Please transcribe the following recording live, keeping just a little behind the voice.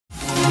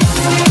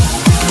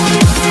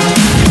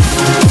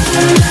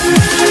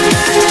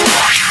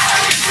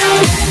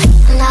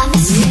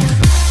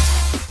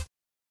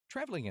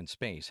Traveling in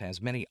space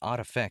has many odd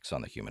effects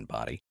on the human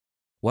body.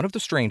 One of the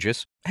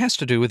strangest has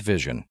to do with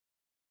vision.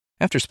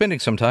 After spending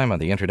some time on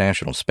the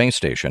International Space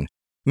Station,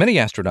 many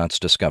astronauts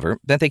discover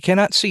that they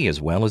cannot see as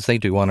well as they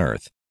do on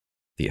Earth.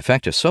 The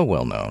effect is so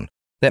well known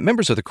that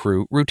members of the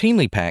crew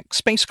routinely pack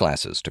space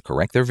glasses to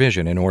correct their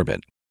vision in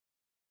orbit.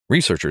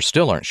 Researchers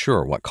still aren't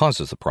sure what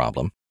causes the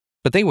problem,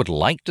 but they would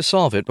like to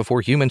solve it before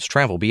humans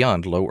travel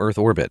beyond low Earth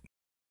orbit.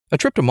 A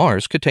trip to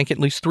Mars could take at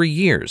least 3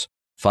 years,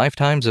 5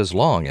 times as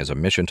long as a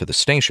mission to the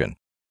station.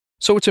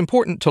 So it's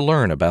important to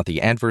learn about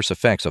the adverse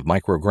effects of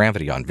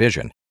microgravity on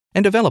vision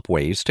and develop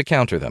ways to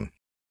counter them.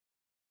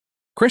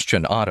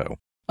 Christian Otto,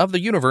 of the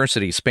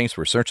University Space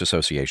Research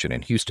Association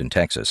in Houston,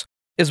 Texas,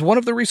 is one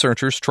of the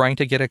researchers trying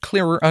to get a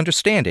clearer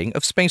understanding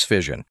of space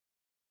vision.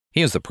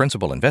 He is the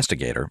principal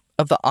investigator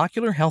of the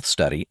ocular health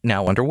study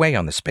now underway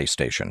on the space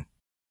station.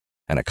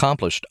 An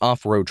accomplished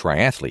off-road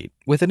triathlete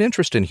with an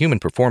interest in human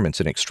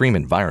performance in extreme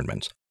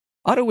environments,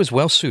 Otto is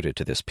well suited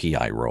to this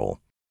PI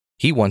role.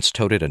 He once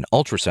toted an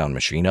ultrasound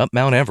machine up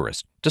Mount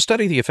Everest to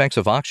study the effects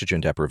of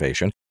oxygen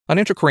deprivation on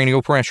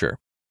intracranial pressure.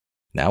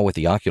 Now with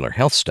the ocular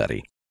health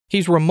study,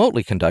 he's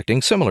remotely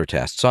conducting similar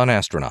tests on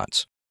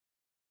astronauts.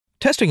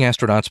 Testing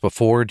astronauts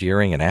before,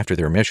 during, and after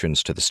their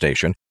missions to the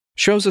station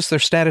shows us their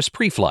status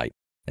pre-flight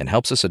and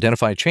helps us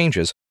identify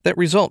changes that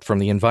result from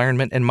the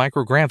environment and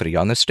microgravity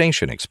on the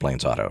station,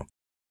 explains Otto.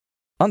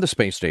 On the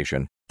space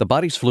station, the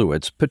body's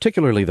fluids,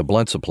 particularly the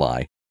blood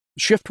supply,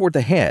 shift toward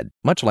the head,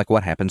 much like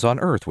what happens on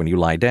Earth when you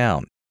lie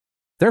down.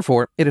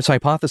 Therefore, it is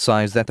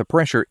hypothesized that the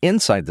pressure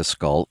inside the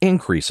skull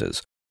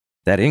increases.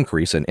 That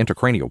increase in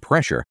intracranial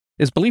pressure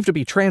is believed to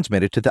be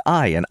transmitted to the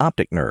eye and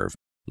optic nerve,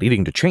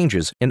 leading to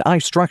changes in eye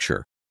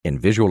structure and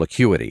visual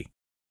acuity.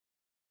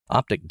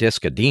 Optic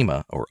disc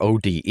edema, or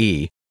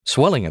ODE,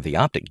 swelling of the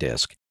optic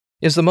disc,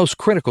 is the most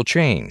critical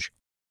change.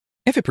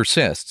 If it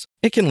persists,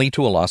 it can lead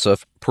to a loss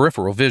of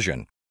peripheral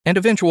vision and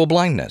eventual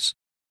blindness.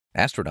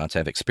 Astronauts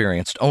have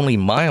experienced only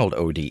mild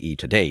ODE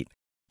to date,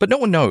 but no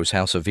one knows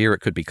how severe it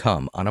could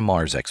become on a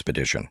Mars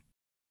expedition.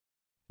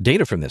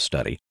 Data from this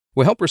study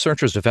will help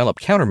researchers develop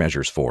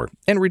countermeasures for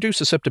and reduce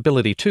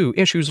susceptibility to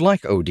issues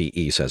like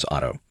ODE, says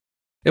Otto.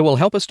 It will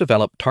help us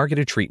develop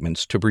targeted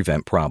treatments to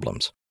prevent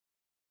problems.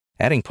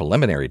 Adding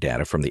preliminary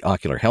data from the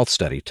ocular health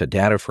study to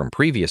data from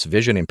previous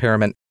vision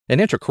impairment and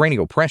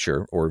intracranial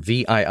pressure, or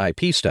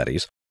VIIP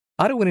studies,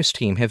 Otto and his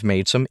team have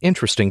made some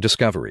interesting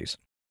discoveries.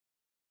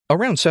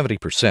 Around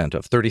 70%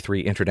 of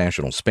 33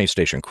 International Space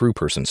Station crew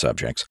person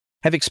subjects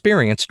have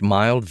experienced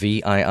mild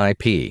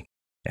VIIP,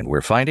 and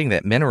we're finding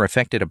that men are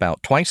affected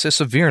about twice as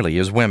severely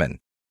as women.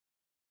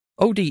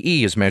 ODE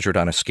is measured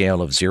on a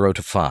scale of 0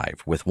 to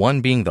 5, with 1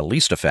 being the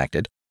least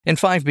affected and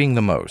 5 being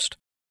the most.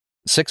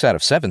 6 out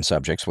of 7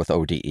 subjects with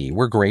ODE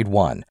were grade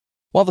 1,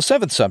 while the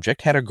 7th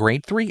subject had a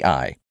grade 3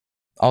 eye.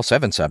 All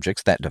 7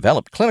 subjects that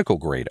developed clinical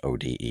grade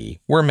ODE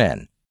were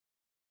men.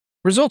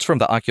 Results from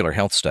the ocular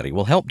health study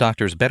will help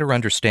doctors better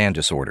understand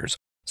disorders,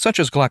 such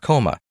as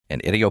glaucoma and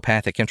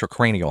idiopathic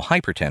intracranial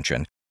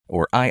hypertension,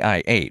 or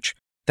IIH,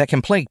 that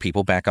can plague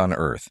people back on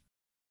Earth.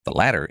 The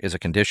latter is a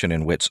condition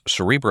in which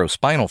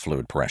cerebrospinal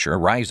fluid pressure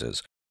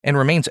rises and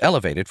remains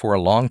elevated for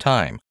a long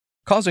time,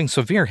 causing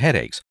severe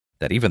headaches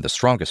that even the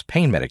strongest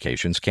pain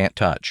medications can't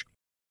touch.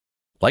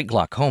 Like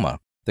glaucoma,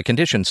 the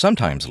condition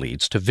sometimes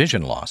leads to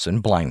vision loss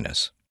and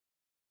blindness.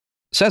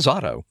 Says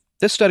Otto,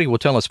 this study will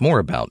tell us more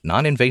about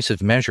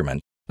non-invasive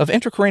measurement of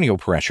intracranial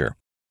pressure.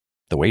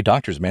 The way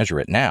doctors measure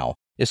it now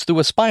is through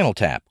a spinal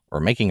tap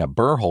or making a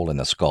burr hole in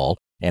the skull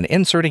and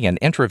inserting an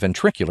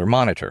intraventricular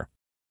monitor.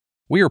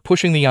 We are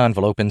pushing the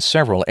envelope in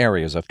several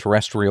areas of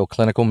terrestrial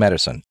clinical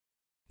medicine.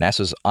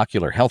 NASA's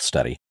ocular health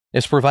study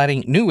is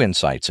providing new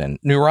insights in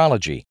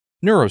neurology,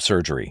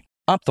 neurosurgery,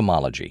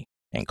 ophthalmology,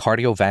 and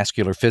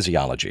cardiovascular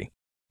physiology.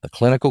 The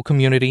clinical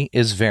community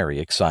is very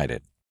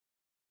excited.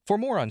 For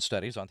more on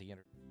studies on the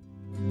internet.